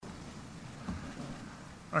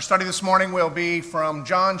Our study this morning will be from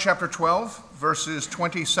John chapter 12, verses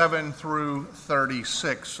 27 through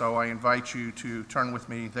 36. So I invite you to turn with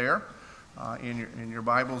me there in your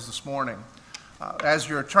Bibles this morning. As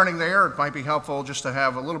you're turning there, it might be helpful just to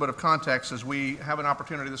have a little bit of context as we have an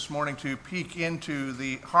opportunity this morning to peek into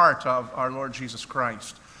the heart of our Lord Jesus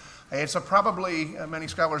Christ. It's probably, many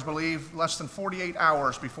scholars believe, less than 48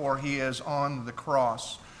 hours before he is on the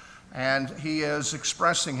cross. And he is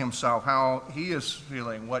expressing himself, how he is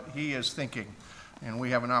feeling, what he is thinking. And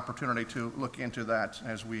we have an opportunity to look into that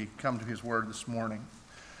as we come to his word this morning.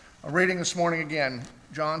 A reading this morning again,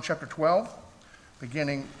 John chapter 12,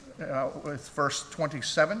 beginning with verse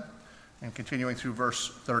 27 and continuing through verse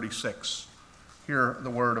 36. Hear the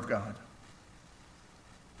word of God.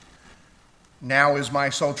 Now is my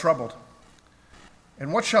soul troubled.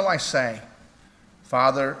 And what shall I say?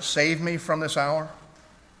 Father, save me from this hour.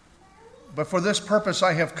 But for this purpose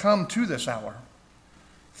I have come to this hour.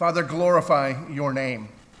 Father, glorify your name.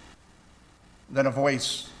 Then a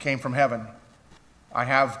voice came from heaven. I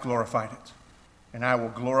have glorified it, and I will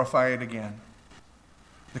glorify it again.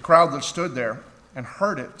 The crowd that stood there and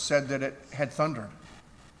heard it said that it had thundered.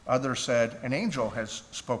 Others said, an angel has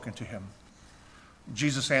spoken to him.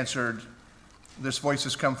 Jesus answered, this voice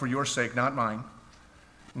has come for your sake, not mine.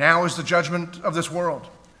 Now is the judgment of this world.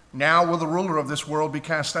 Now will the ruler of this world be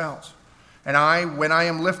cast out. And I, when I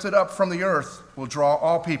am lifted up from the earth, will draw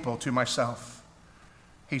all people to myself.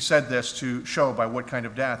 He said this to show by what kind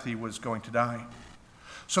of death he was going to die.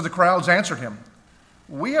 So the crowds answered him,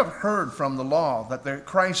 we have heard from the law that the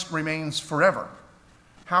Christ remains forever.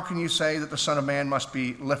 How can you say that the Son of Man must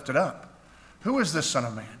be lifted up? Who is this Son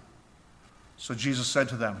of Man? So Jesus said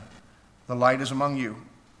to them, the light is among you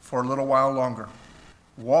for a little while longer.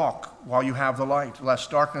 Walk while you have the light, lest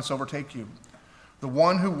darkness overtake you. The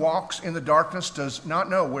one who walks in the darkness does not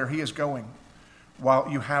know where he is going.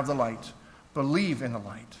 While you have the light, believe in the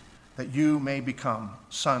light, that you may become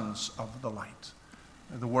sons of the light.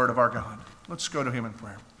 The word of our God. Let's go to him in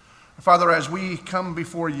prayer. Father, as we come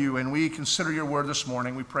before you and we consider your word this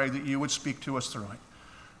morning, we pray that you would speak to us through it.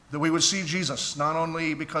 That we would see Jesus, not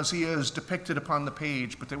only because he is depicted upon the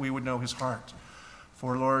page, but that we would know his heart.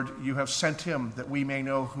 For, Lord, you have sent him that we may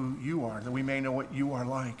know who you are, that we may know what you are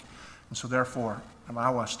like. And so therefore,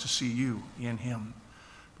 allow us to see you in him.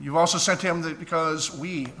 You've also sent him because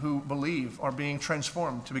we who believe are being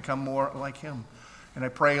transformed to become more like him. And I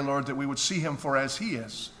pray, Lord, that we would see him for as he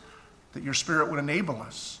is, that your Spirit would enable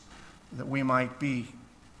us, that we might be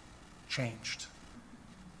changed,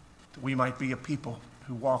 that we might be a people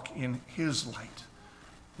who walk in his light,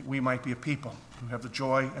 that we might be a people who have the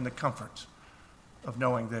joy and the comfort of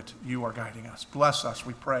knowing that you are guiding us. Bless us,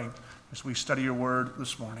 we pray, as we study your word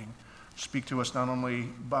this morning. Speak to us not only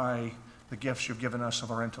by the gifts you've given us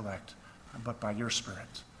of our intellect, but by your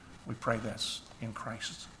Spirit. We pray this in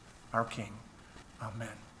Christ, our King. Amen.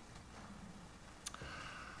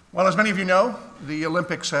 Well, as many of you know, the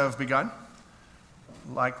Olympics have begun.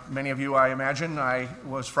 Like many of you, I imagine, I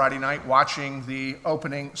was Friday night watching the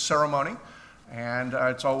opening ceremony, and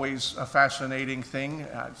it's always a fascinating thing.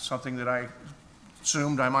 It's something that I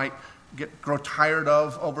assumed I might grow tired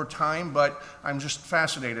of over time, but I'm just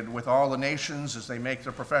fascinated with all the nations as they make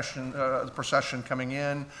their the procession coming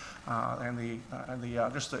in, and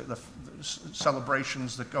the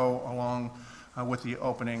celebrations that go along with the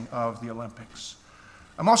opening of the Olympics.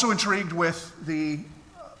 I'm also intrigued with the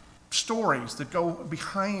stories that go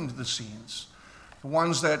behind the scenes, the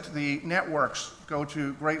ones that the networks go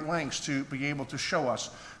to great lengths to be able to show us,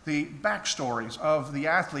 the backstories of the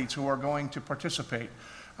athletes who are going to participate.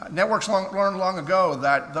 Networks learned long ago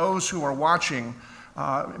that those who are watching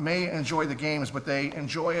may enjoy the games, but they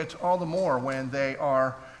enjoy it all the more when they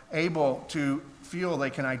are able to feel they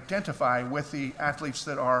can identify with the athletes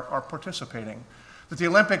that are participating. That the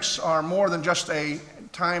Olympics are more than just a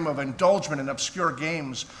time of indulgence in obscure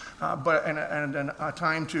games, but a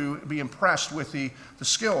time to be impressed with the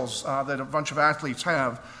skills that a bunch of athletes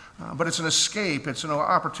have. But it's an escape, it's an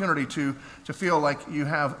opportunity to feel like you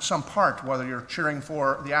have some part, whether you're cheering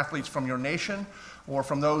for the athletes from your nation or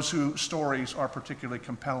from those whose stories are particularly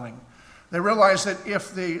compelling. They realize that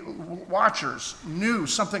if the watchers knew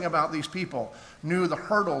something about these people, knew the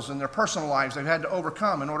hurdles in their personal lives they've had to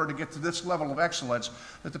overcome in order to get to this level of excellence,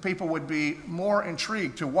 that the people would be more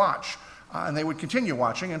intrigued to watch, and they would continue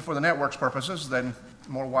watching, and for the network's purposes, then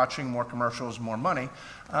more watching, more commercials, more money.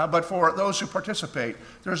 But for those who participate,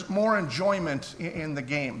 there's more enjoyment in the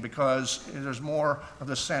game because there's more of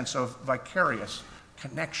the sense of vicarious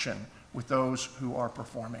connection with those who are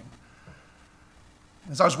performing.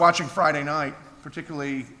 As I was watching Friday night,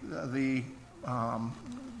 particularly the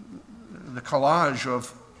the collage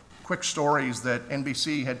of quick stories that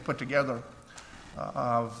NBC had put together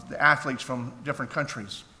of the athletes from different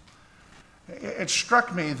countries, it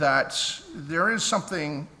struck me that there is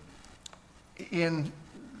something in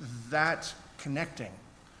that connecting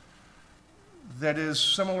that is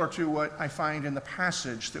similar to what I find in the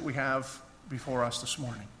passage that we have before us this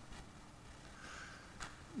morning.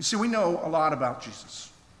 You see, we know a lot about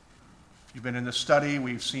Jesus. If you've been in the study,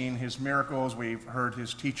 we've seen his miracles, we've heard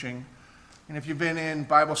his teaching. And if you've been in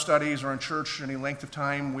Bible studies or in church any length of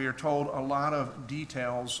time, we are told a lot of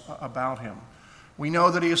details about him. We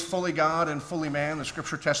know that he is fully God and fully man. The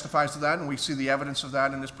scripture testifies to that, and we see the evidence of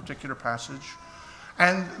that in this particular passage.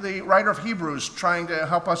 And the writer of Hebrews, trying to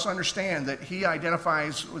help us understand that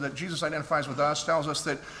Jesus identifies with us, tells us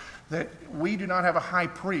that we do not have a high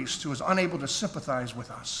priest who is unable to sympathize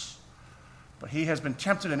with us. But he has been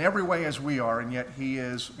tempted in every way as we are, and yet he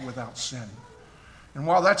is without sin. And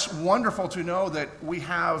while that's wonderful to know that we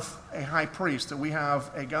have a high priest, that we have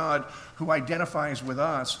a God who identifies with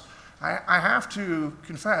us, I have to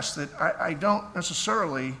confess that I don't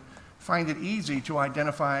necessarily find it easy to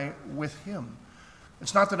identify with him.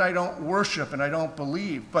 It's not that I don't worship and I don't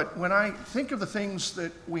believe, but when I think of the things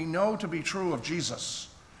that we know to be true of Jesus,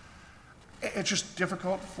 it's just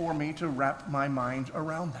difficult for me to wrap my mind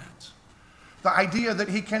around that. The idea that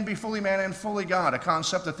he can be fully man and fully God, a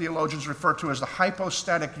concept that theologians refer to as the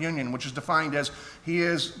hypostatic union, which is defined as he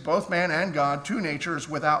is both man and God, two natures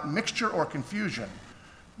without mixture or confusion.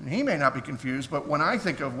 And he may not be confused, but when I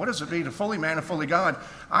think of what does it mean to fully man and fully God,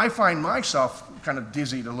 I find myself kind of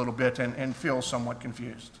dizzied a little bit and feel somewhat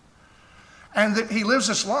confused. And that he lives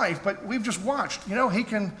this life, but we've just watched, he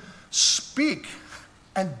can speak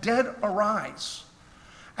and dead arise.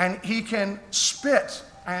 And he can spit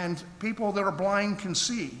and people that are blind can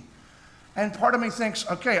see. And part of me thinks,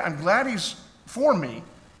 okay, I'm glad he's for me,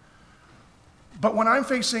 but when I'm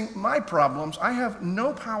facing my problems, I have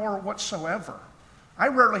no power whatsoever. I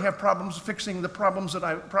rarely have problems fixing the problems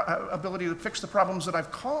ability to fix the problems that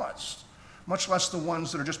I've caused, much less the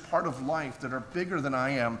ones that are just part of life, that are bigger than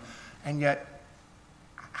I am. And yet,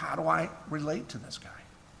 how do I relate to this guy?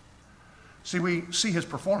 See, we see his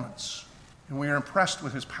performance, and we are impressed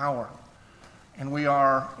with his power, and we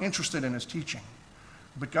are interested in his teaching.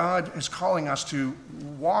 But God is calling us to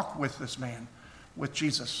walk with this man, with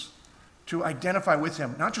Jesus, to identify with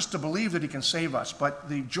him, not just to believe that he can save us, but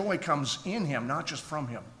the joy comes in him, not just from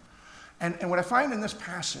him. And what I find in this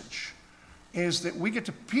passage is that we get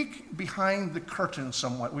to peek behind the curtain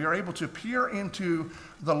somewhat. We are able to peer into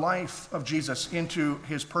the life of Jesus, into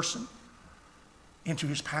his person, into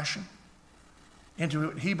his passion, into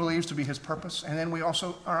what he believes to be his purpose, and then we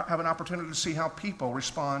also have an opportunity to see how people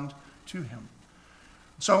respond to him.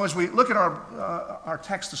 So as we look at our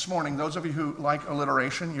text this morning, those of you who like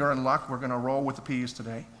alliteration, you're in luck. We're going to roll with the P's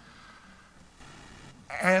today.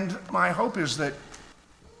 And my hope is that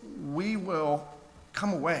we will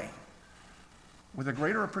come away with a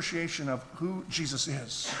greater appreciation of who Jesus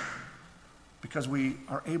is, because we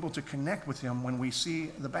are able to connect with him when we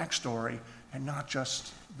see the backstory and not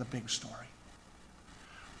just the big story.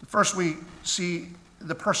 First, we see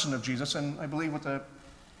the person of Jesus, and I believe what the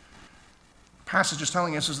passage is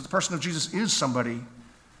telling us is that the person of Jesus is somebody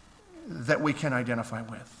that we can identify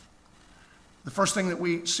with. The first thing that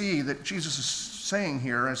we see that Jesus is saying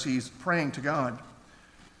here as he's praying to God,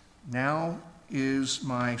 now is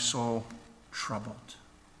my soul troubled.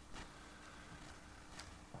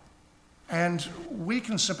 And we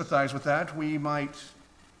can sympathize with that. We might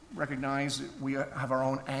recognize that we have our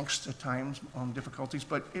own angst at times, own difficulties,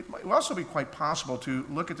 but it might also be quite possible to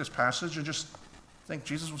look at this passage and just think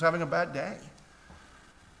Jesus was having a bad day.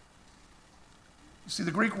 You see,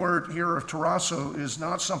 the Greek word here of tarasso is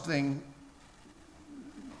not something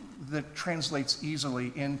that translates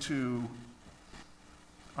easily into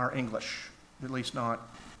our English, at least not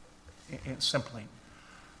simply.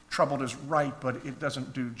 Troubled is right, but it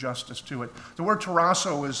doesn't do justice to it. The word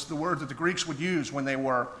tarasso is the word that the Greeks would use when they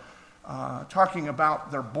were talking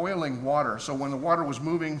about their boiling water. So when the water was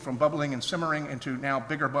moving from bubbling and simmering into now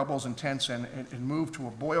bigger bubbles and tense and moved to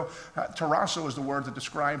a boil, tarasso is the word that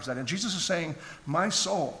describes that. And Jesus is saying, my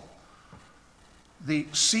soul, the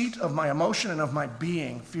seat of my emotion and of my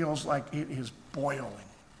being, feels like it is boiling.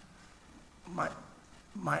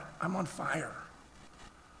 I'm on fire.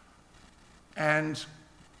 And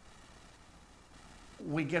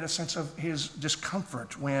we get a sense of his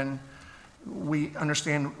discomfort when we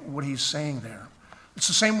understand what he's saying there. It's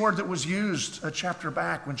the same word that was used a chapter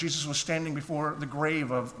back when Jesus was standing before the grave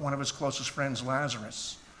of one of his closest friends,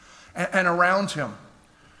 Lazarus. And around him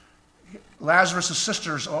Lazarus'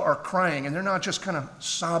 sisters are crying, and they're not just kind of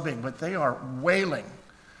sobbing, but they are wailing.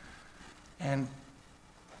 And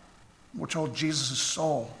we're told Jesus'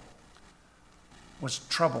 soul was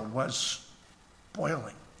troubled, was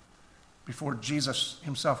boiling before Jesus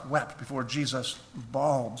himself wept, before Jesus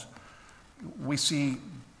bawled. We see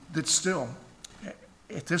that still,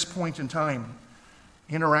 at this point in time,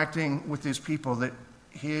 interacting with these people, that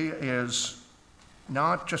he is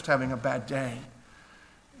not just having a bad day,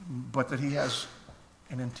 but that he has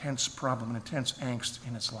an intense problem, an intense angst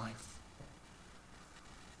in his life.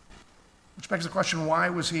 Which begs the question, why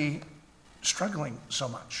was he struggling so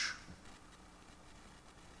much?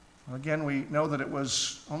 Well, again, we know that it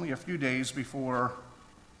was only a few days before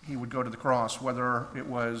he would go to the cross. Whether it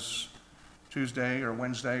was Tuesday or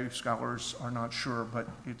Wednesday, scholars are not sure, but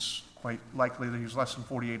it's quite likely that he was less than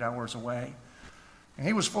 48 hours away. And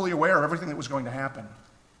he was fully aware of everything that was going to happen.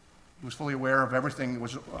 He was fully aware of everything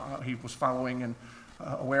that he was following, and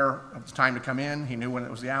aware of the time to come in. He knew when it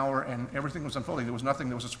was the hour, and everything was unfolding. There was nothing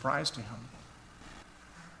that was a surprise to him.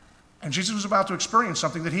 And Jesus was about to experience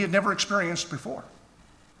something that he had never experienced before.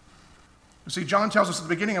 You see, John tells us at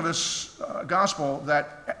the beginning of this gospel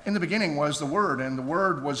that in the beginning was the Word, and the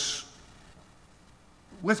Word was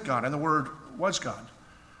with God, and the Word was God.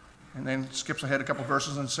 And then skips ahead a couple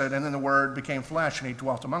verses and said, and then the Word became flesh, and he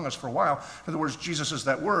dwelt among us for a while. In other words, Jesus is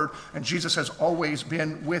that Word, and Jesus has always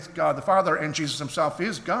been with God the Father, and Jesus himself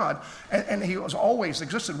is God, and he has always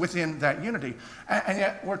existed within that unity. And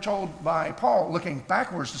yet we're told by Paul, looking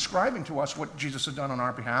backwards, describing to us what Jesus had done on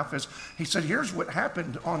our behalf, is he said, here's what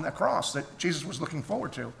happened on the cross that Jesus was looking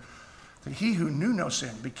forward to, that he who knew no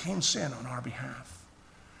sin became sin on our behalf.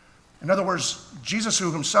 In other words, Jesus,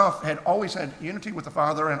 who himself had always had unity with the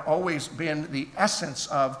Father and always been the essence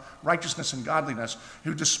of righteousness and godliness,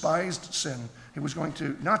 who despised sin, he was going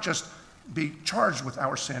to not just be charged with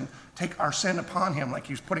our sin, take our sin upon him like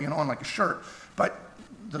he was putting it on like a shirt, but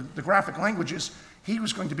the graphic language is he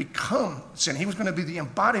was going to become sin. He was going to be the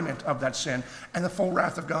embodiment of that sin, and the full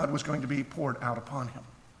wrath of God was going to be poured out upon him.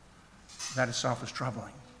 That itself is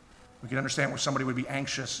troubling. We can understand where somebody would be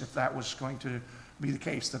anxious if that was going to be the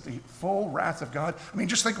case, that the full wrath of God. I mean,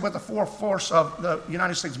 just think about the full force of the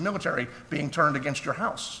United States military being turned against your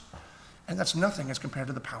house. And that's nothing as compared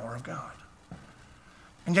to the power of God.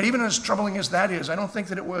 And yet, even as troubling as that is, I don't think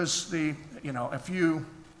that it was a few,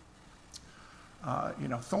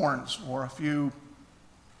 thorns or a few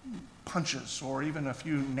punches or even a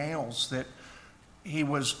few nails that he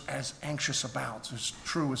was as anxious about, as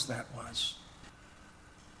true as that was.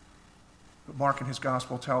 But Mark in his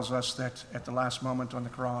gospel tells us that at the last moment on the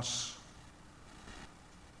cross,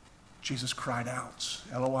 Jesus cried out,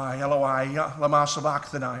 Eloi, Eloi, lama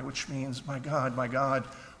sabachthani, which means, my God,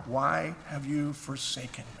 why have you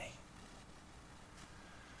forsaken me?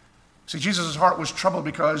 See, Jesus' heart was troubled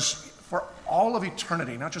because for all of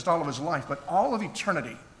eternity, not just all of his life, but all of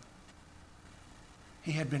eternity,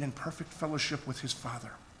 he had been in perfect fellowship with his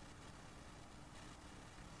Father.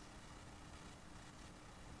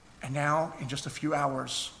 And now, in just a few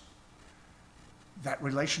hours, that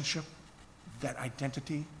relationship, that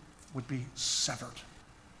identity would be severed.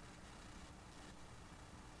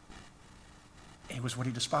 It was what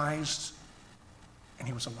he despised, and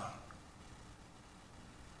he was alone.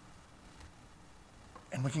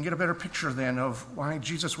 And we can get a better picture then of why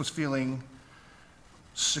Jesus was feeling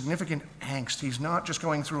significant angst. He's not just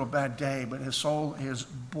going through a bad day, but his soul is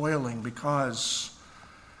boiling because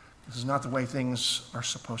this is not the way things are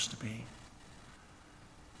supposed to be.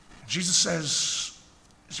 Jesus says,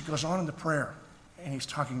 as he goes on in the prayer, and he's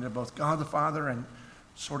talking to both God the Father and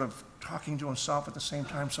sort of talking to himself at the same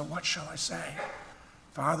time, so what shall I say?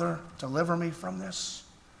 Father, deliver me from this?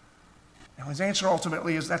 Now his answer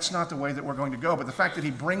ultimately is that's not the way that we're going to go, but the fact that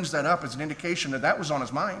he brings that up is an indication that that was on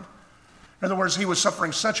his mind. In other words, he was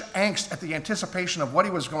suffering such angst at the anticipation of what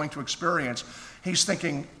he was going to experience. He's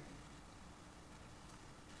thinking,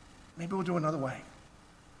 maybe we'll do another way.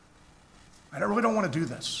 I really don't want to do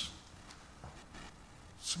this.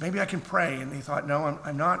 So maybe I can pray. And he thought, no,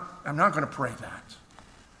 I'm not going to pray that.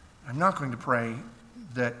 I'm not going to pray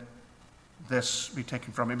that this be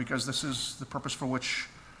taken from me, because this is the purpose for which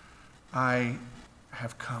I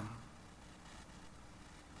have come.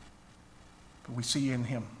 But we see in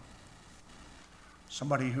him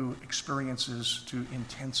somebody who experiences to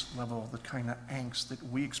intense level the kind of angst that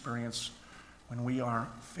we experience when we are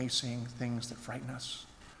facing things that frighten us,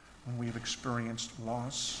 when we have experienced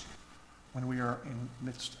loss, when we are in the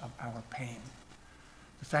midst of our pain.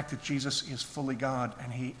 The fact that Jesus is fully God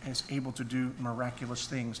and he is able to do miraculous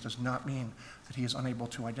things does not mean that he is unable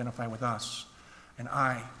to identify with us. And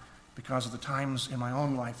I because of the times in my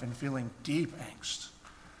own life and feeling deep angst,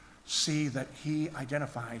 see that he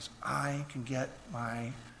identifies, I can get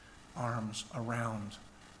my arms around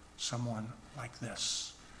someone like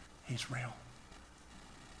this. He's real.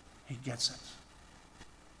 He gets it.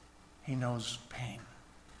 He knows pain.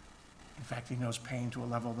 In fact, he knows pain to a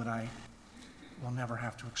level that I will never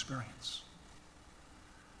have to experience.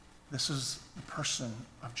 This is the person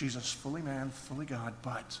of Jesus, fully man, fully God,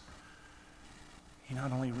 but he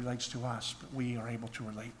not only relates to us, but we are able to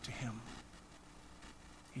relate to him.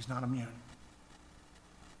 He's not immune.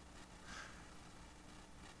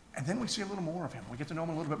 And then we see a little more of him. We get to know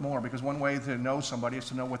him a little bit more, because one way to know somebody is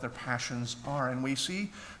to know what their passions are. And we see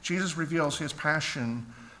Jesus reveals his passion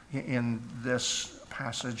in this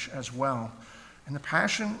passage as well. And the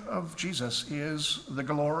passion of Jesus is the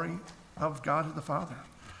glory of God the Father.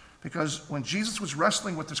 Because when Jesus was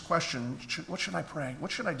wrestling with this question, what should I pray?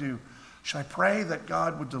 What should I do? Should I pray that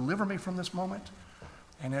God would deliver me from this moment?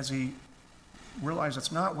 And as he realized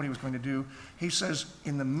that's not what he was going to do, he says,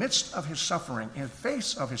 in the midst of his suffering, in the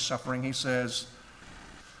face of his suffering, he says,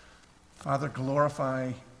 Father,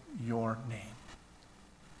 glorify your name.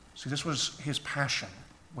 See, this was his passion.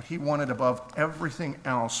 What he wanted above everything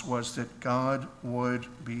else was that God would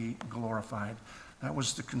be glorified. That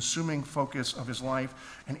was the consuming focus of his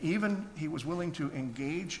life. And even he was willing to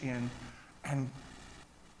engage in and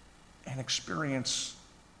experience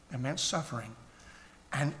immense suffering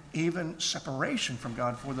and even separation from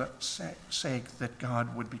God for the sake that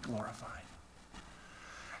God would be glorified.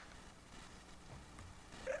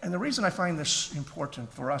 And the reason I find this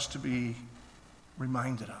important for us to be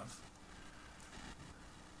reminded of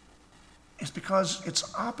is because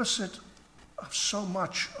it's opposite of so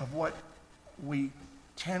much of what we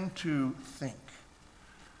tend to think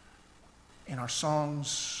in our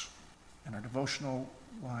songs, in our devotional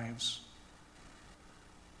lives.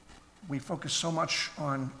 We focus so much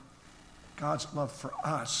on God's love for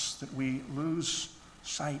us that we lose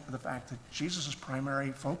sight of the fact that Jesus'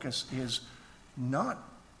 primary focus is not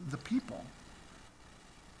the people,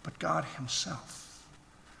 but God himself.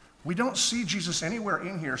 We don't see Jesus anywhere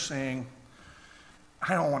in here saying,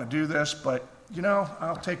 I don't want to do this, but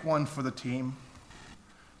I'll take one for the team.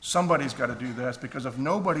 Somebody's got to do this, because if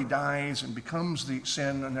nobody dies and becomes the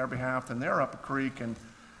sin on their behalf, then they're up a creek. And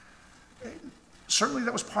certainly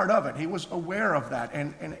that was part of it. He was aware of that,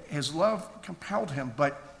 and his love compelled him.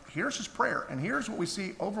 But here's his prayer, and here's what we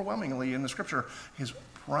see overwhelmingly in the scripture. His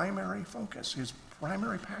primary focus, his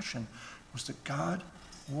primary passion was that God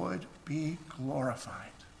would be glorified.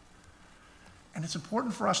 And it's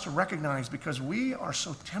important for us to recognize, because we are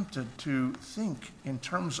so tempted to think in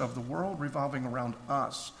terms of the world revolving around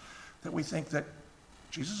us, that we think that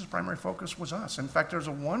Jesus' primary focus was us. In fact, there's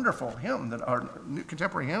a wonderful hymn, that our new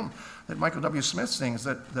contemporary hymn that Michael W. Smith sings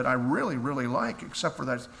that I really, really like, except for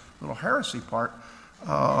that little heresy part,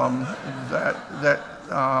 that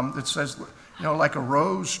says, like a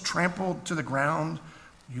rose trampled to the ground,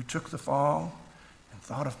 you took the fall and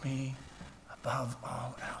thought of me above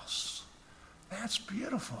all else. That's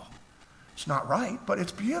beautiful. It's not right, but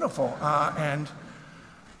it's beautiful. And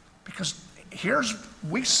because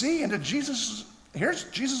we see into Jesus, here's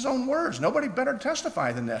Jesus' own words. Nobody better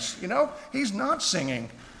testify than this. He's not singing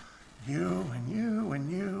you and you and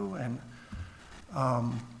you. And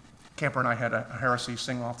Camper and I had a heresy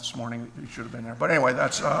sing-off this morning. You should have been there. But anyway,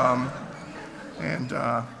 that's,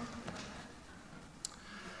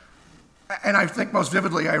 and I think most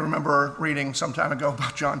vividly, I remember reading some time ago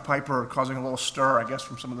about John Piper causing a little stir, I guess,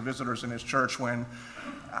 from some of the visitors in his church when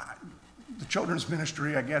the children's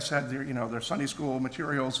ministry, I guess, had their Sunday school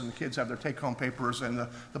materials, and the kids have their take-home papers, and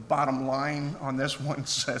the bottom line on this one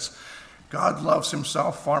says, God loves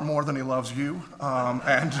himself far more than he loves you.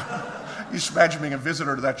 And you just imagine being a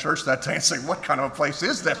visitor to that church that day and saying, what kind of a place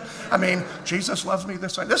is this? I mean, Jesus loves me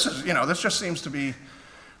this way. This just seems to be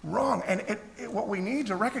wrong. And what we need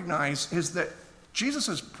to recognize is that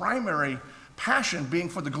Jesus' primary passion being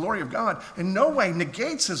for the glory of God in no way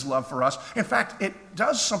negates his love for us. In fact, it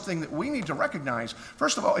does something that we need to recognize.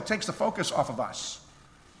 First of all, it takes the focus off of us.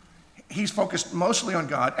 He's focused mostly on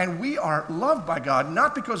God, and we are loved by God,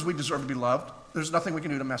 not because we deserve to be loved. There's nothing we can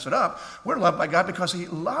do to mess it up. We're loved by God because he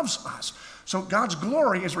loves us. So God's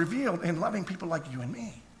glory is revealed in loving people like you and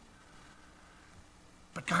me.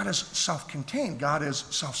 But God is self-contained. God is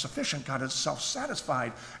self-sufficient. God is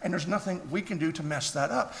self-satisfied. And there's nothing we can do to mess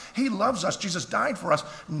that up. He loves us. Jesus died for us,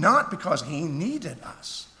 not because he needed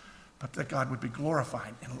us, but that God would be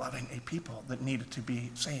glorified in loving a people that needed to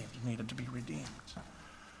be saved, needed to be redeemed.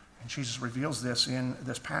 And Jesus reveals this in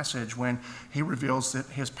this passage when he reveals that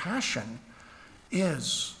his passion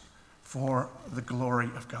is for the glory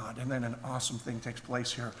of God. And then an awesome thing takes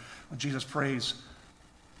place here. When Jesus prays,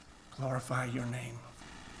 glorify your name.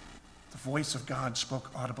 The voice of God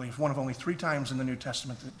spoke audibly. It's one of only 3 times in the New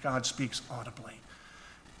Testament that God speaks audibly.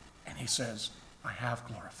 And he says, I have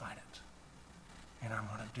glorified it, and I'm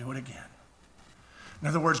going to do it again. In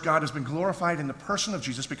other words, God has been glorified in the person of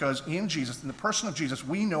Jesus, because in Jesus, in the person of Jesus,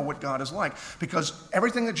 we know what God is like, because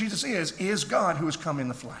everything that Jesus is God who has come in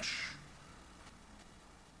the flesh.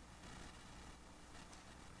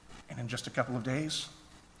 And in just a couple of days,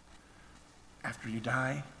 after you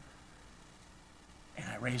die and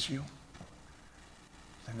I raise you,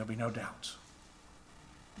 then there'll be no doubt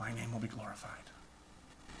my name will be glorified.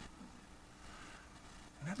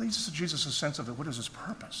 And that leads us to Jesus' sense of what is his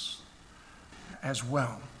purpose as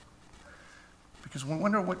well. Because we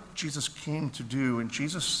wonder what Jesus came to do, and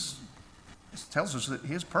Jesus tells us that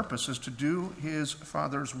his purpose is to do his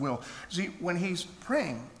Father's will. See, when he's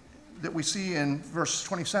praying, that we see in verse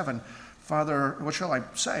 27, Father, what shall I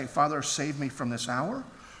say? Father, save me from this hour.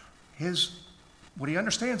 What he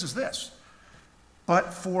understands is this: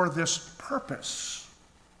 but for this purpose,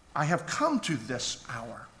 I have come to this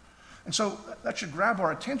hour. And so that should grab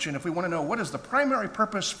our attention if we want to know what is the primary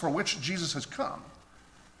purpose for which Jesus has come.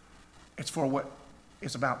 It's for what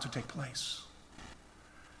is about to take place.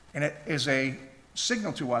 And it is a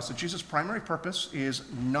signal to us that Jesus' primary purpose is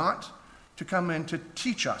not to come in to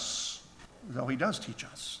teach us, though he does teach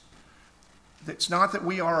us. It's not that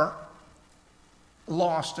we are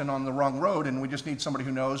lost and on the wrong road and we just need somebody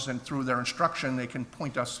who knows, and through their instruction they can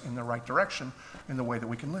point us in the right direction in the way that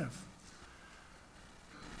we can live.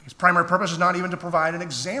 His primary purpose is not even to provide an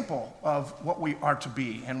example of what we are to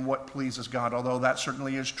be and what pleases God, although that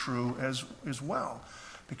certainly is true as well,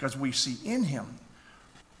 because we see in him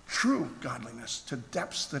true godliness to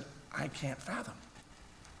depths that I can't fathom.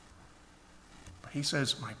 But he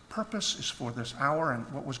says, my purpose is for this hour,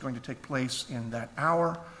 and what was going to take place in that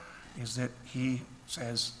hour is that he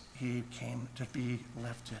says he came to be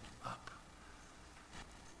lifted up.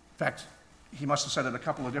 In fact, he must have said it a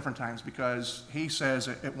couple of different times, because he says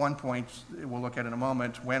at one point, we'll look at in a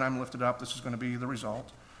moment, when I'm lifted up, this is going to be the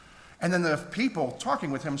result. And then the people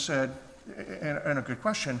talking with him said, and a good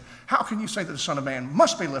question, how can you say that the Son of Man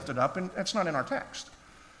must be lifted up? And that's not in our text.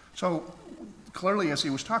 So clearly, as he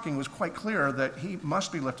was talking, it was quite clear that he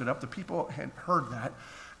must be lifted up. The people had heard that,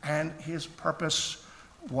 and his purpose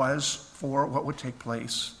was for what would take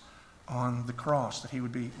place on the cross, that he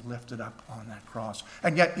would be lifted up on that cross.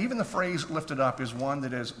 And yet, even the phrase lifted up is one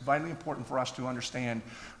that is vitally important for us to understand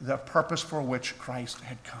the purpose for which Christ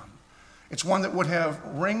had come. It's one that would have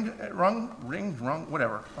rung,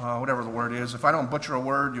 whatever the word is. If I don't butcher a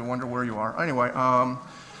word, you wonder where you are. Anyway,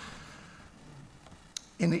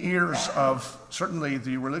 in the ears of certainly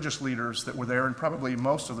the religious leaders that were there, and probably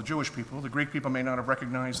most of the Jewish people. The Greek people may not have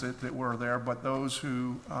recognized that were there, but those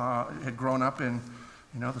who had grown up in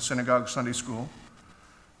the synagogue Sunday school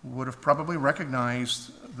would have probably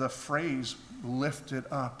recognized the phrase lifted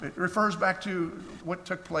up. It refers back to what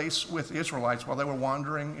took place with the Israelites while they were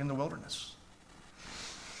wandering in the wilderness.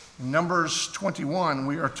 In Numbers 21,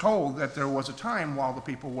 we are told that there was a time while the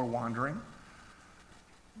people were wandering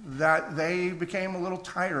that they became a little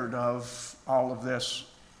tired of all of this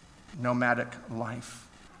nomadic life.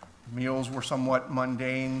 Meals were somewhat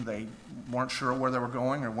mundane. They weren't sure where they were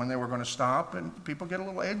going or when they were going to stop, and people get a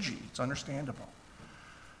little edgy. It's understandable.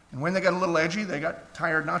 And when they got a little edgy, they got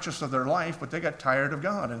tired not just of their life, but they got tired of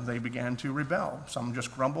God, and they began to rebel. Some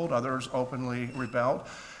just grumbled, others openly rebelled.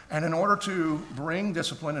 And in order to bring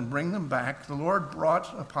discipline and bring them back, the Lord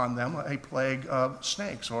brought upon them a plague of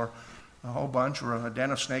snakes, or a whole bunch, or a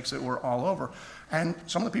den of snakes that were all over. And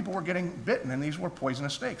some of the people were getting bitten, and these were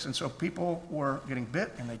poisonous snakes. And so people were getting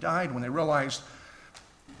bit, and they died. When they realized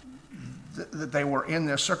that they were in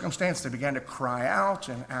this circumstance, they began to cry out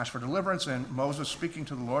and ask for deliverance. And Moses, speaking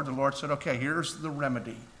to the Lord said, okay, here's the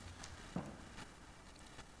remedy.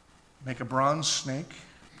 Make a bronze snake,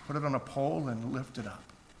 put it on a pole, and lift it up.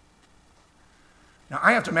 Now,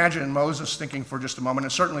 I have to imagine Moses thinking for just a moment,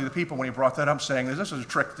 and certainly the people when he brought that up saying, this is a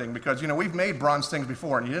trick thing, because, we've made bronze things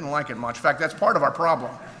before, and you didn't like it much. In fact, that's part of our problem.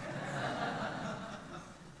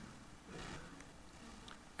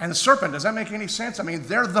 And the serpent, does that make any sense? I mean,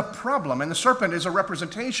 they're the problem, and the serpent is a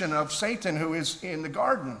representation of Satan who is in the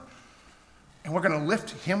garden. And we're going to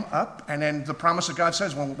lift him up, and then the promise of God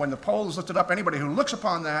says, when the pole is lifted up, anybody who looks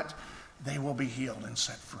upon that, they will be healed and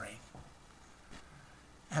set free.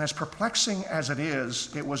 And as perplexing as it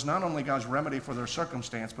is, it was not only God's remedy for their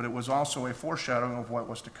circumstance, but it was also a foreshadowing of what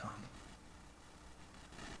was to come.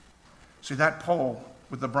 See, that pole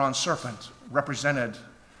with the bronze serpent represented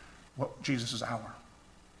what Jesus' hour.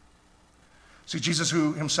 See, Jesus,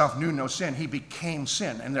 who himself knew no sin, he became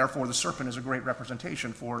sin, and therefore the serpent is a great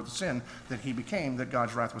representation for the sin that he became, that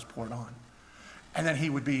God's wrath was poured on. And then he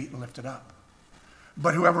would be lifted up.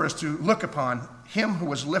 But whoever is to look upon him who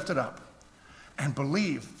was lifted up and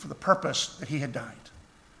believe for the purpose that he had died,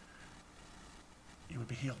 you would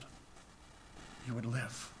be healed. You would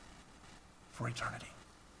live for eternity.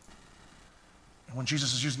 And when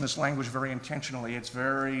Jesus is using this language very intentionally, its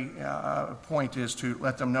very point is to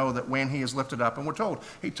let them know that when he is lifted up, and we're told,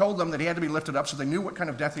 he told them that he had to be lifted up so they knew what kind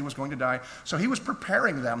of death he was going to die. So he was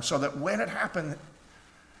preparing them so that when it happened,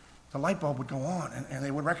 the light bulb would go on and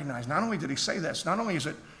they would recognize, not only did he say this, not only is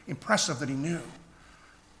it impressive that he knew,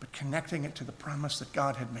 but connecting it to the promise that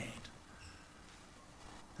God had made,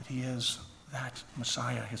 that he is that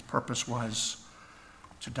Messiah. His purpose was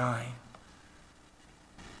to die,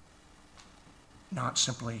 not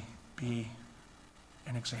simply be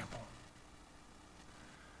an example.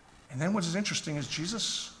 And then what is interesting is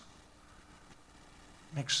Jesus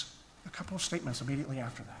makes a couple of statements immediately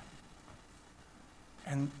after that.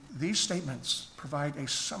 And these statements provide a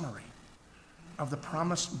summary of the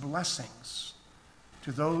promised blessings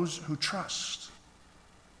to those who trust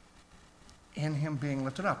in him being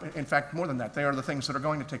lifted up. In fact, more than that, they are the things that are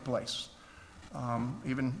going to take place,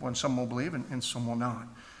 even when some will believe and some will not.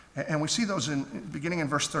 And we see those beginning in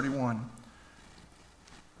verse 31.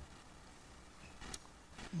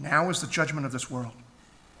 Now is the judgment of this world.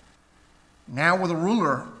 Now will the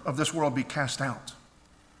ruler of this world be cast out.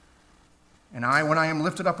 And I, when I am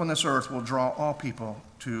lifted up on this earth, will draw all people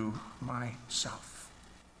to myself.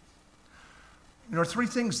 There are three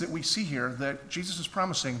things that we see here that Jesus is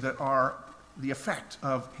promising that are the effect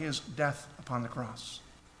of his death upon the cross.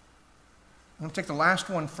 I'm going to take the last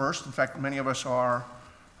one first. In fact, many of us are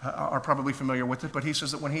probably familiar with it, but he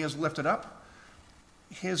says that when he is lifted up,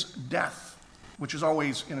 his death, which is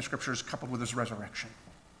always in the scriptures coupled with his resurrection.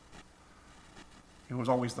 It was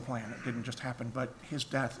always the plan. It didn't just happen, but his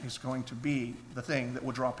death is going to be the thing that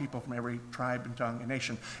will draw people from every tribe and tongue and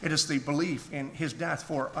nation. It is the belief in his death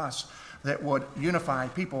for us that would unify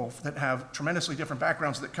people that have tremendously different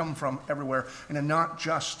backgrounds that come from everywhere, and not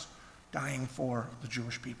just dying for the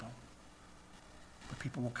Jewish people, but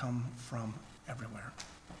people will come from everywhere.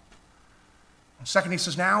 And second, he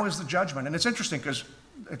says, now is the judgment. And it's interesting because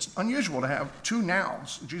it's unusual to have two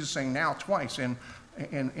nows. Jesus saying now twice in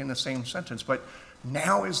the same sentence, but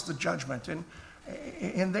now is the judgment. And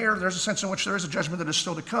in there's a sense in which there is a judgment that is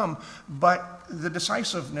still to come, but the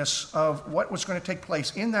decisiveness of what was going to take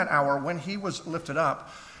place in that hour when he was lifted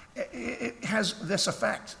up, it has this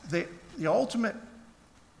effect. The ultimate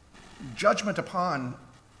judgment upon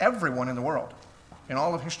everyone in the world, in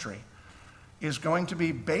all of history, is going to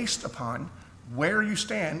be based upon where you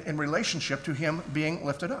stand in relationship to him being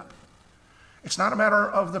lifted up. It's not a matter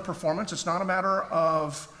of the performance. It's not a matter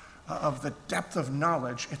of the depth of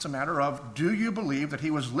knowledge. It's a matter of, do you believe that he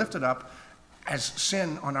was lifted up as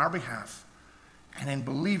sin on our behalf? And in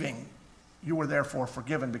believing, you were therefore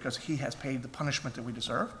forgiven because he has paid the punishment that we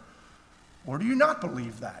deserve? Or do you not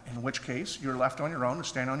believe that? In which case, you're left on your own to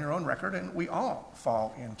stand on your own record, and we all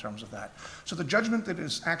fall in terms of that. So the judgment that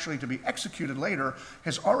is actually to be executed later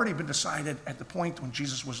has already been decided at the point when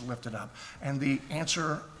Jesus was lifted up. And the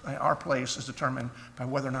answer, our place, is determined by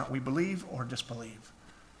whether or not we believe or disbelieve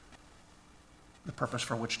the purpose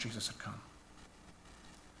for which Jesus had come.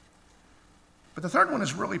 But the third one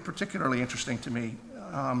is really particularly interesting to me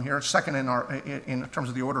here. It's second in terms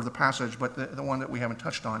of the order of the passage, but the one that we haven't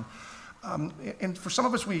touched on. And for some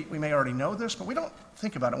of us, we may already know this, but we don't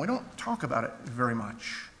think about it. We don't talk about it very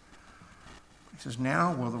much. He says,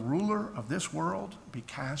 now will the ruler of this world be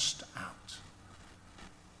cast out.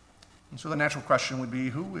 And so the natural question would be,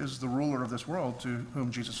 who is the ruler of this world to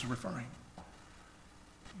whom Jesus is referring?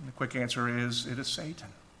 And the quick answer is, it is Satan.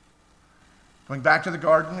 Going back to the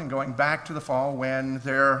garden and going back to the fall when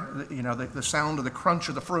the sound of the crunch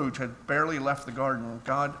of the fruit had barely left the garden,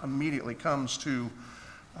 God immediately comes to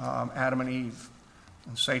Adam and Eve,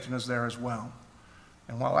 and Satan is there as well.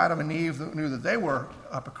 And while Adam and Eve knew that they were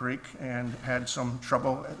up a creek and had some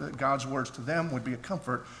trouble, God's words to them would be a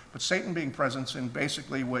comfort. But Satan being present, and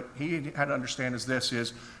basically what he had to understand is this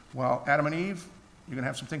is, well, Adam and Eve, you're going to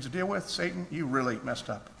have some things to deal with. Satan, you really messed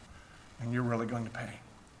up, and you're really going to pay.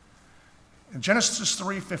 In Genesis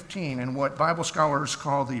 3:15, and what Bible scholars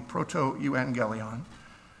call the proto-evangelion,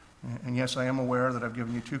 and yes, I am aware that I've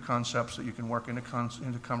given you two concepts that you can work into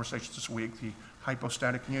conversations this week, the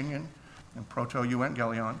hypostatic union and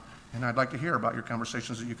proto-evangelion, and I'd like to hear about your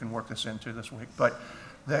conversations that you can work this into this week. But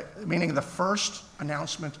meaning the first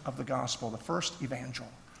announcement of the gospel, the first evangel.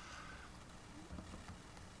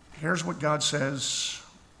 Here's what God says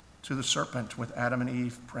to the serpent with Adam and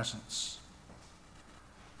Eve present.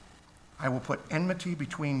 I will put enmity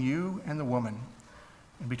between you and the woman,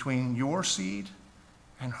 and between your seed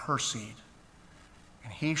and her seed.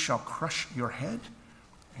 And he shall crush your head,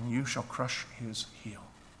 and you shall crush his heel.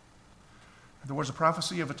 There was a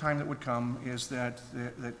prophecy of a time that would come, is that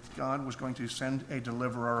God was going to send a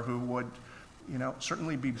deliverer who would,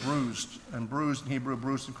 certainly be bruised. And bruised in Hebrew,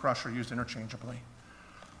 bruised and crushed are used interchangeably.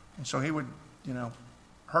 And so he would,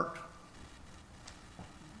 hurt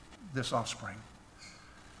this offspring.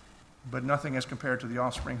 But nothing as compared to the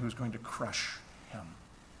offspring who's going to crush him.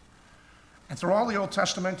 And through all the Old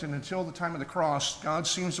Testament and until the time of the cross, God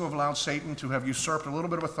seems to have allowed Satan to have usurped a little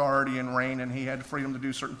bit of authority and reign, and he had freedom to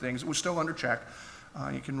do certain things. It was still under check.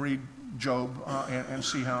 You can read Job and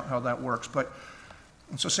see how that works.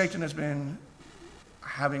 And so Satan has been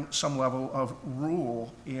having some level of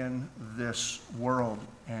rule in this world,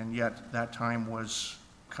 and yet that time was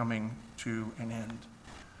coming to an end.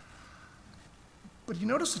 But you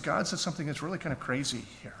notice that God said something that's really kind of crazy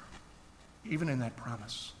here, even in that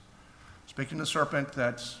promise. Speaking to the serpent,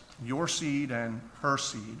 that your seed and her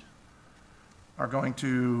seed are going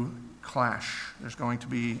to clash. There's going to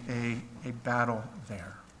be a battle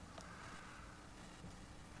there.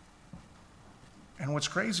 And what's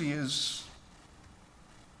crazy is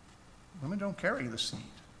women don't carry the seed.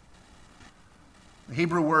 The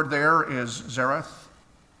Hebrew word there is zereth,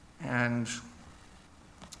 and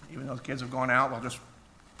even though the kids have gone out, I'll just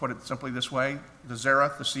put it simply this way. The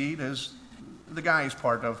zereth, the seed, is the guy's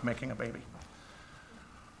part of making a baby.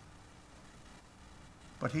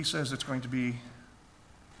 But he says it's going to be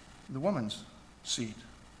the woman's seed.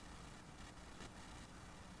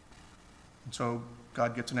 And so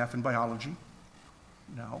God gets an F in biology?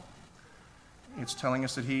 No. It's telling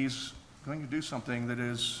us that he's going to do something that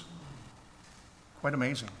is quite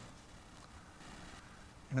amazing.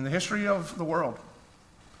 And in the history of the world,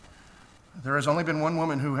 there has only been one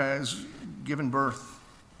woman who has given birth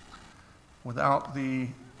without the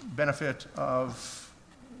benefit of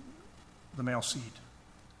the male seed.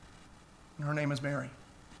 And her name is Mary.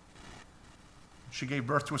 She gave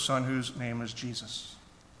birth to a son whose name is Jesus.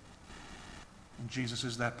 And Jesus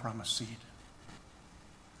is that promised seed.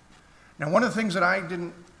 Now, one of the things that I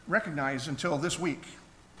didn't recognize until this week,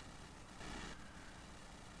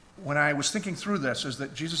 when I was thinking through this, is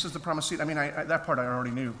that Jesus is the promised seed. I mean, that part I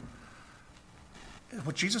already knew.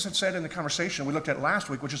 What Jesus had said in the conversation we looked at last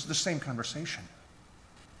week, which is the same conversation.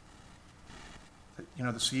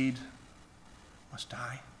 That, the seed must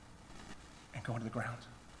die and go into the ground.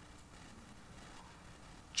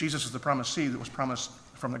 Jesus is the promised seed that was promised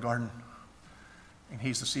from the garden, and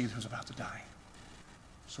he's the seed who's about to die,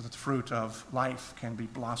 so that the fruit of life can be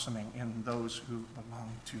blossoming in those who belong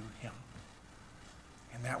to him.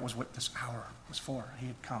 And that was what this hour was for. He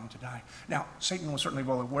had come to die. Now, Satan was certainly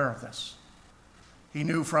well aware of this. He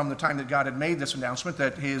knew from the time that God had made this announcement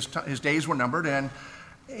that his days were numbered, and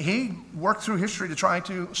he worked through history to try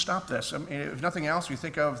to stop this. I mean, if nothing else, you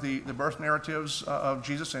think of the birth narratives of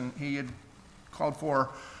Jesus, and he had called for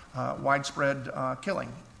widespread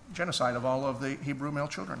killing, genocide of all of the Hebrew male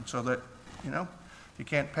children, so that, if you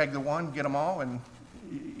can't peg the one, get them all, and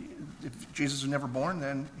if Jesus is never born,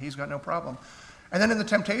 then he's got no problem. And then in the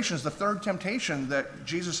temptations, the third temptation that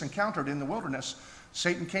Jesus encountered in the wilderness,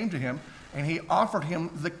 Satan came to him, and he offered him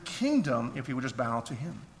the kingdom if he would just bow to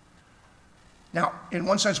him. Now, in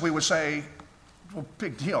one sense, we would say, well,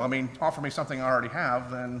 big deal. I mean, offer me something I already have,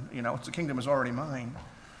 then, the kingdom is already mine.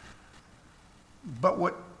 But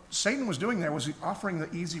what Satan was doing there was offering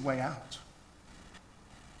the easy way out.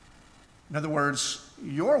 In other words,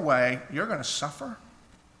 your way, you're going to suffer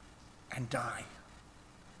and die.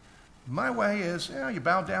 My way is, you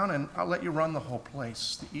bow down and I'll let you run the whole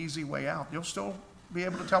place. The easy way out. You'll still be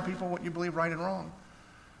able to tell people what you believe right and wrong.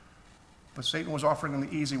 But Satan was offering them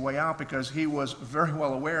the easy way out because he was very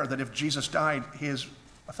well aware that if Jesus died, his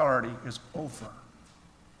authority is over.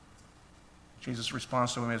 Jesus'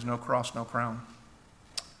 response to him is no cross, no crown.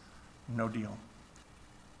 No deal.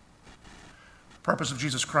 The purpose of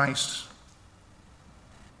Jesus Christ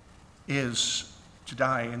is to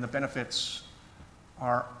die, and the benefits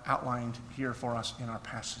are outlined here for us in our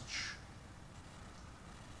passage.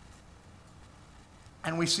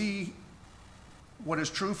 And we see what is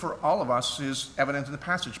true for all of us is evident in the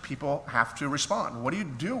passage. People have to respond. What do you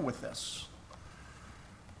do with this?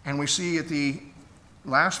 And we see at the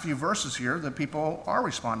last few verses here that people are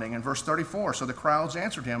responding. In verse 34, so the crowds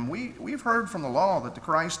answered him, We've heard from the law that the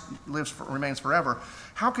Christ remains forever.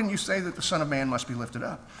 How can you say that the Son of Man must be lifted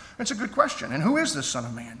up? It's a good question. And who is this Son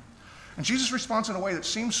of Man? And Jesus responds in a way that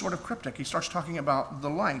seems sort of cryptic. He starts talking about the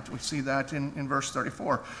light. We see that in verse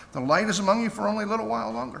 34. The light is among you for only a little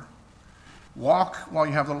while longer. Walk while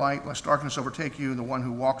you have the light, lest darkness overtake you. The one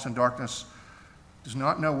who walks in darkness does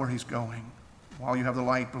not know where he's going. While you have the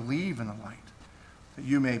light, believe in the light, that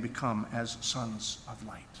you may become as sons of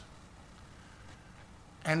light.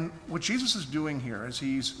 And what Jesus is doing here is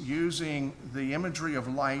he's using the imagery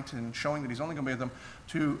of light and showing that he's only going to be with them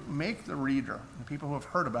to make the reader, the people who have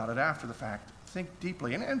heard about it after the fact, think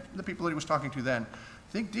deeply, and the people that he was talking to then,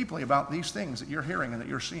 think deeply about these things that you're hearing and that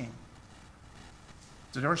you're seeing.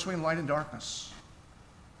 The difference between light and darkness.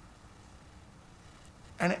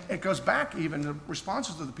 And it goes back even, the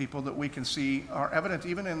responses of the people that we can see are evident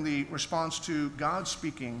even in the response to God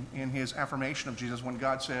speaking in his affirmation of Jesus when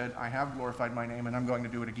God said, I have glorified my name and I'm going to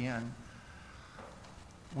do it again.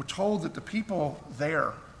 We're told that the people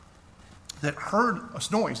there that heard a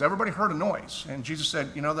noise, everybody heard a noise, and Jesus said,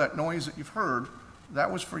 you know, that noise that you've heard,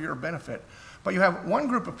 that was for your benefit. But you have one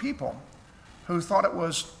group of people who thought it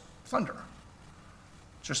was thunder.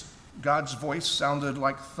 Just God's voice sounded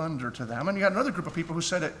like thunder to them. And you had another group of people who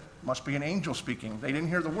said it must be an angel speaking. They didn't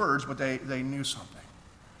hear the words, but they knew something.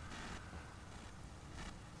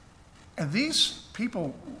 And these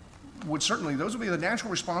people would certainly, those would be the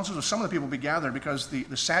natural responses of some of the people would be gathered, because the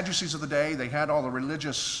Sadducees of the day, they had all the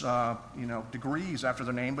religious degrees after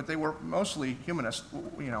their name, but they were mostly humanists,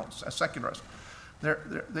 secularists. They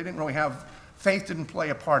didn't really have, faith didn't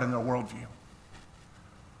play a part in their worldview.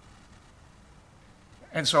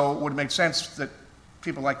 And so it would make sense that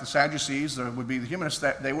people like the Sadducees, there would be the humanists,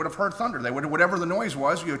 that they would have heard thunder. They would, whatever the noise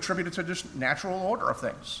was, you attribute it to just natural order of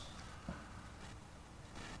things.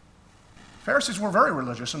 Pharisees were very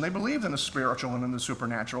religious, and they believed in the spiritual and in the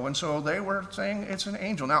supernatural, and so they were saying it's an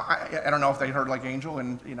angel. Now, I don't know if they heard like angel,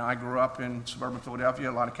 and I grew up in suburban Philadelphia,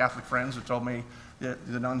 a lot of Catholic friends that told me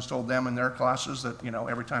that the nuns told them in their classes that,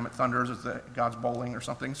 every time it thunders, it's that God's bowling or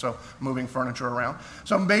something, so moving furniture around.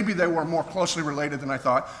 So maybe they were more closely related than I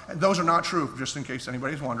thought. And those are not true, just in case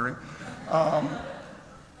anybody's wondering.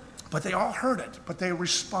 But they all heard it, but they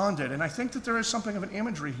responded. And I think that there is something of an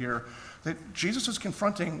imagery here that Jesus is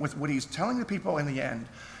confronting with what he's telling the people in the end.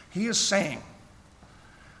 He is saying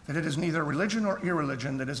that it is neither religion or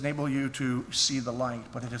irreligion that has enabled you to see the light,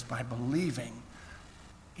 but it is by believing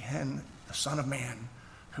in the Son of Man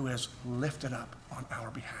who is lifted up on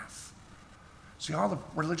our behalf. See, all the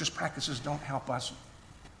religious practices don't help us.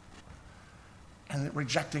 And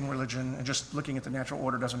rejecting religion and just looking at the natural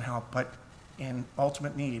order doesn't help, but in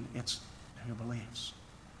ultimate need, it's who believes.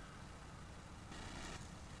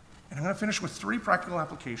 And I'm going to finish with 3 practical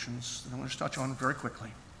applications that I'm going to touch on very quickly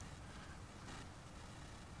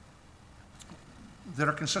that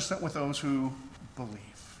are consistent with those who believe.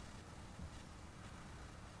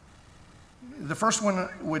 The first one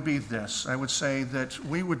would be this. I would say that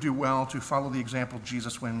we would do well to follow the example of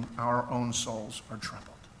Jesus when our own souls are troubled.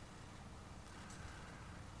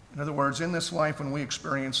 In other words, in this life, when we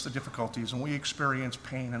experience the difficulties and we experience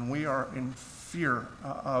pain and we are in fear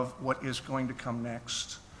of what is going to come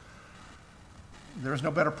next, there is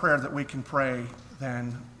no better prayer that we can pray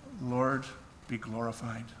than, Lord, be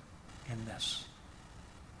glorified in this.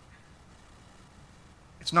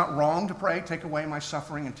 It's not wrong to pray, take away my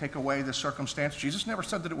suffering and take away this circumstance. Jesus never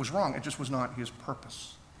said that it was wrong. It just was not his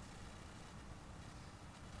purpose.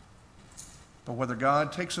 But whether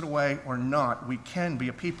God takes it away or not, we can be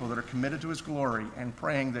a people that are committed to his glory and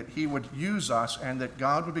praying that he would use us and that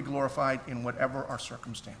God would be glorified in whatever our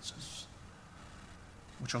circumstances,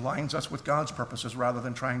 which aligns us with God's purposes rather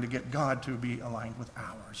than trying to get God to be aligned with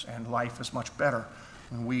ours. And life is much better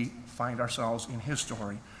when we find ourselves in his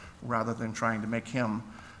story rather than trying to make him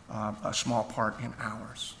a small part in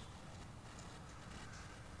ours.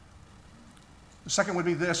 The second would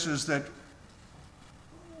be this, is that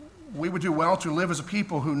we would do well to live as a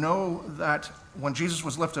people who know that when Jesus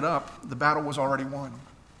was lifted up, the battle was already won.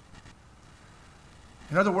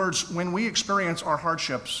 In other words, when we experience our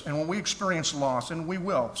hardships and when we experience loss, and we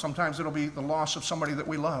will, sometimes it'll be the loss of somebody that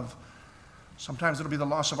we love. Sometimes it'll be the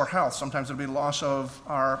loss of our health. Sometimes it'll be the loss of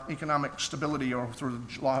our economic stability or through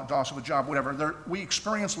the loss of a job, whatever. We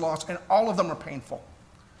experience loss, and all of them are painful.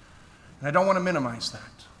 And I don't want to minimize that.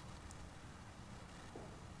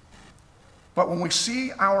 But when we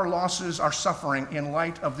see our losses, our suffering, in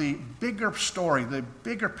light of the bigger story, the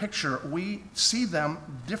bigger picture, we see them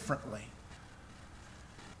differently.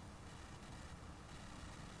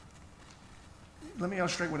 Let me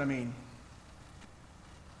illustrate what I mean.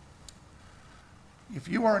 If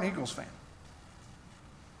you are an Eagles fan,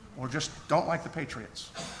 or just don't like the Patriots,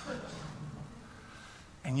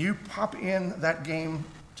 and you pop in that game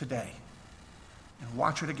today and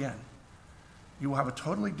watch it again, you will have a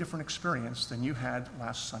totally different experience than you had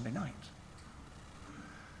last Sunday night.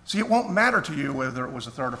 See, it won't matter to you whether it was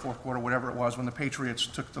the third or fourth quarter, whatever it was, when the Patriots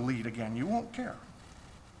took the lead again. You won't care.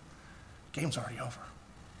 Game's already over.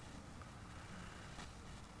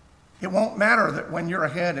 It won't matter that when you're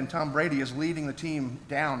ahead and Tom Brady is leading the team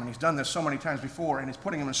down, and he's done this so many times before, and he's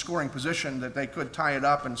putting them in a scoring position that they could tie it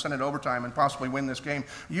up and send it overtime and possibly win this game.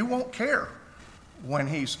 You won't care when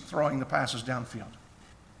he's throwing the passes downfield.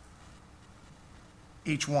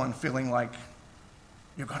 Each one feeling like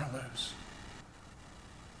you're going to lose.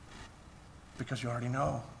 Because you already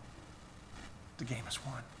know the game is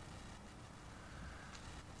won.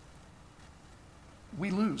 We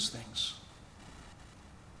lose things.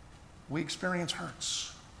 We experience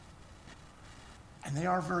hurts. And they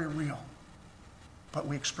are very real. But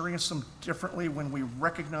we experience them differently when we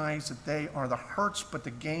recognize that they are the hurts, but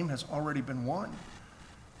the game has already been won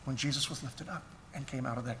when Jesus was lifted up and came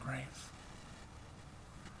out of that grave.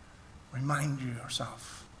 Remind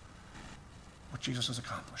yourself what Jesus has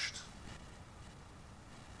accomplished.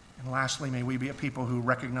 And lastly, may we be a people who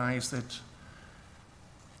recognize that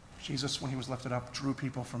Jesus, when he was lifted up, drew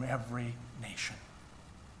people from every nation.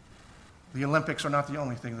 The Olympics are not the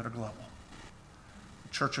only thing that are global. The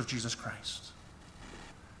Church of Jesus Christ.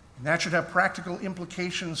 And that should have practical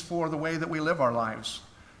implications for the way that we live our lives.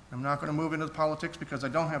 I'm not going to move into the politics because I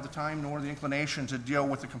don't have the time nor the inclination to deal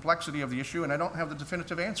with the complexity of the issue, and I don't have the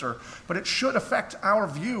definitive answer. But it should affect our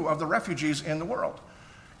view of the refugees in the world.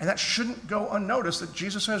 And that shouldn't go unnoticed that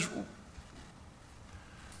Jesus is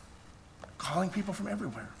calling people from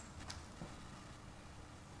everywhere.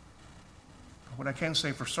 But what I can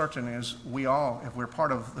say for certain is we all, if we're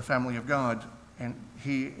part of the family of God, and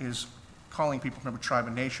he is calling people from every tribe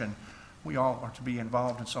and nation, we all are to be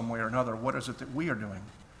involved in some way or another. What is it that we are doing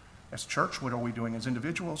as church? What are we doing as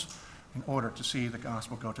individuals in order to see the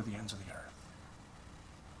gospel go to the ends of the earth?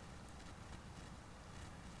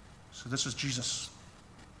 So this is Jesus.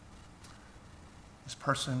 His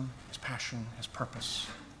person, his passion, his purpose.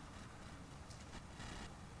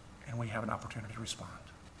 And we have an opportunity to respond.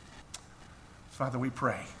 Father, we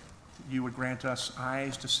pray that you would grant us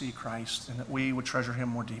eyes to see Christ and that we would treasure him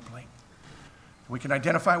more deeply. We can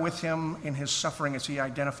identify with him in his suffering as he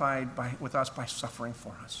identified with us by suffering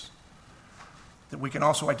for us. That we can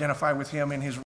also identify with him in his